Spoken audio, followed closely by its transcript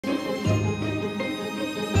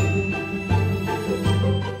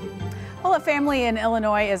Well, a family in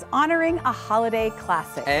Illinois is honoring a holiday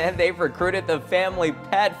classic. And they've recruited the family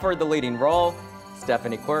pet for the leading role.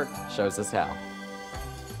 Stephanie Quirk shows us how.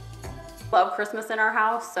 Love Christmas in our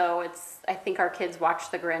house, so I think our kids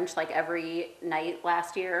watched the Grinch like every night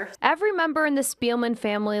last year. Every member in the Spielman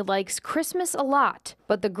family likes Christmas a lot,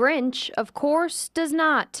 but the Grinch, of course, does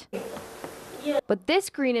not. But this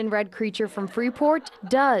green and red creature from Freeport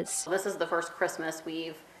does. This is the first Christmas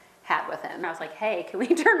we've had with him. I was like, hey, can we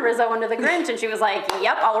turn Rizzo into the Grinch? And she was like,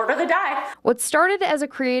 yep, I'll order the dye. What started as a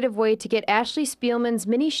creative way to get Ashley Spielman's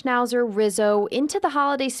mini schnauzer Rizzo into the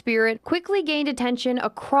holiday spirit quickly gained attention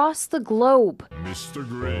across the globe. Mr.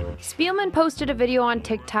 Grinch. Spielman posted a video on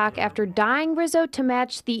TikTok after dyeing Rizzo to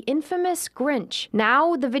match the infamous Grinch.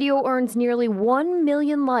 Now the video earns nearly 1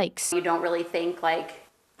 million likes. You don't really think like,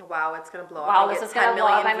 wow, it's going to blow up. Wow, this is going to blow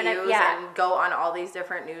up. And go on all these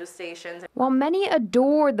different news stations. While many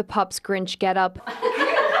adore the pup's Grinch getup,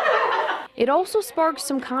 it also sparked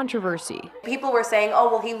some controversy. People were saying, oh,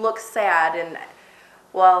 well, he looks sad, and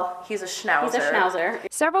well, he's a schnauzer. He's a schnauzer.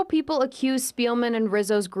 Several people accuse Spielman and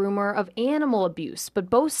Rizzo's groomer of animal abuse, but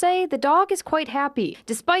both say the dog is quite happy,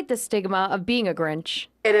 despite the stigma of being a Grinch.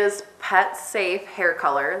 It is pet-safe hair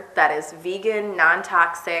color that is vegan,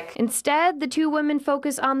 non-toxic. Instead, the two women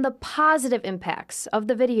focus on the positive impacts of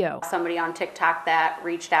the video. Somebody on TikTok that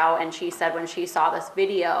reached out and she said when she saw this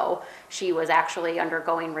video, she was actually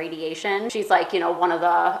undergoing radiation. She's like, one of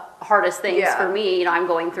the hardest things for me, I'm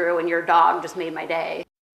going through, and your dog just made my day.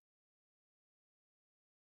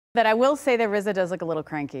 But I will say that Rizzo does look a little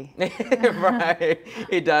cranky. Right,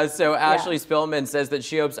 he does. So Ashley Spielman says that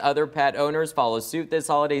she hopes other pet owners follow suit this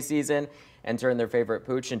holiday season and turn their favorite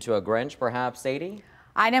pooch into a Grinch, perhaps, Sadie?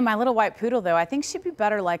 I know my little white poodle, though. I think she'd be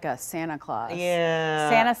better like a Santa Claus. Yeah.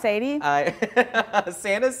 Santa Sadie?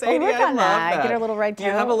 Santa Sadie, work I on love that. that. Get her little red coat. Do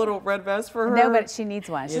you have a little red vest for her? No, but she needs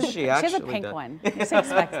one. Yes, she she has a actually pink does. one. You just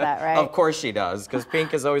expect that, right? Of course she does, because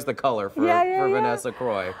pink is always the color for Vanessa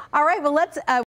Croy. All right, well, let's...